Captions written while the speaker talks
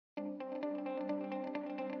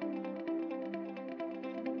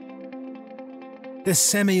The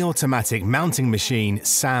semi-automatic mounting machine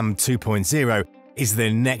SAMM 2.0 is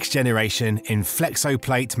the next generation in Flexo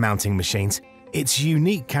plate mounting machines. Its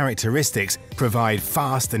unique characteristics provide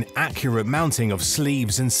fast and accurate mounting of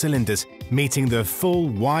sleeves and cylinders, meeting the full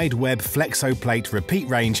wide web Flexo plate repeat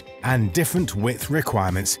range and different width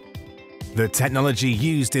requirements. The technology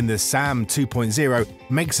used in the SAMM 2.0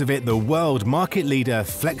 makes of it the world market leader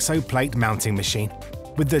Flexo plate mounting machine.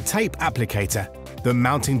 With the tape applicator, the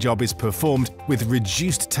mounting job is performed with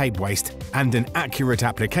reduced tape waste and an accurate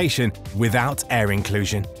application without air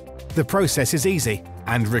inclusion. The process is easy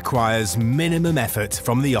and requires minimum effort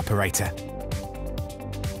from the operator.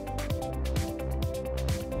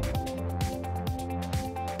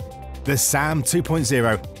 The SAMM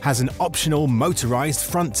 2.0 has an optional motorized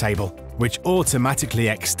front table, which automatically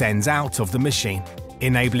extends out of the machine,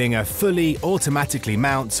 enabling a fully automatically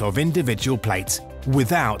mount of individual plates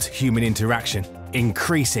without human interaction,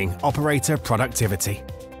 increasing operator productivity.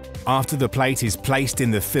 After the plate is placed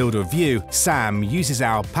in the field of view, SAMM uses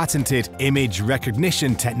our patented image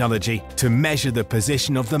recognition technology to measure the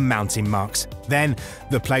position of the mounting marks. Then,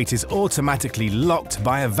 the plate is automatically locked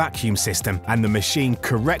by a vacuum system, and the machine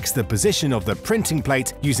corrects the position of the printing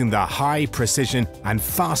plate using the high precision and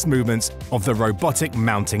fast movements of the robotic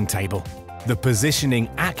mounting table. The positioning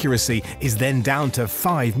accuracy is then down to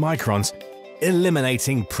 5 microns,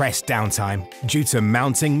 eliminating press downtime due to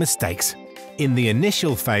mounting mistakes. In the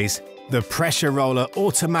initial phase, the pressure roller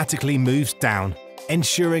automatically moves down,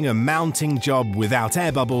 ensuring a mounting job without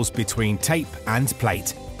air bubbles between tape and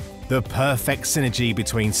plate. The perfect synergy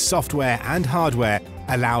between software and hardware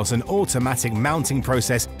allows an automatic mounting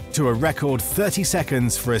process to a record 30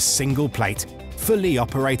 seconds for a single plate, fully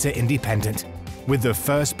operator independent. With the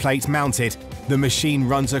first plate mounted, the machine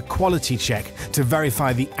runs a quality check to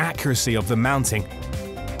verify the accuracy of the mounting.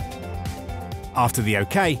 After the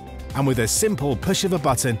OK, and with a simple push of a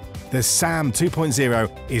button, the SAMM 2.0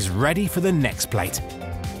 is ready for the next plate.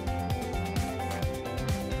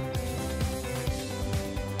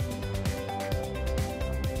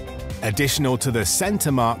 Additional to the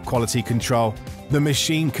center mark quality control, the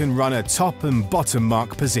machine can run a top and bottom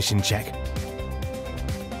mark position check.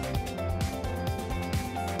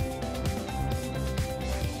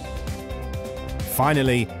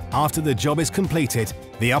 Finally, after the job is completed,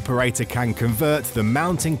 the operator can convert the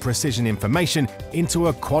mounting precision information into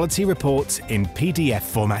a quality report in PDF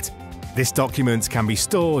format. This document can be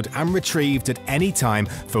stored and retrieved at any time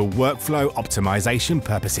for workflow optimization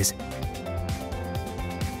purposes.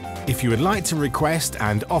 If you would like to request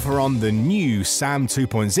and offer on the new SAMM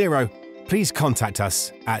 2.0, please contact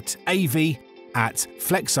us at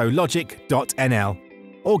av@flexologic.nl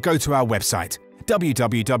or go to our website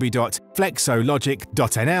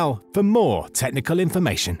www.flexologic.nl for more technical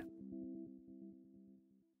information.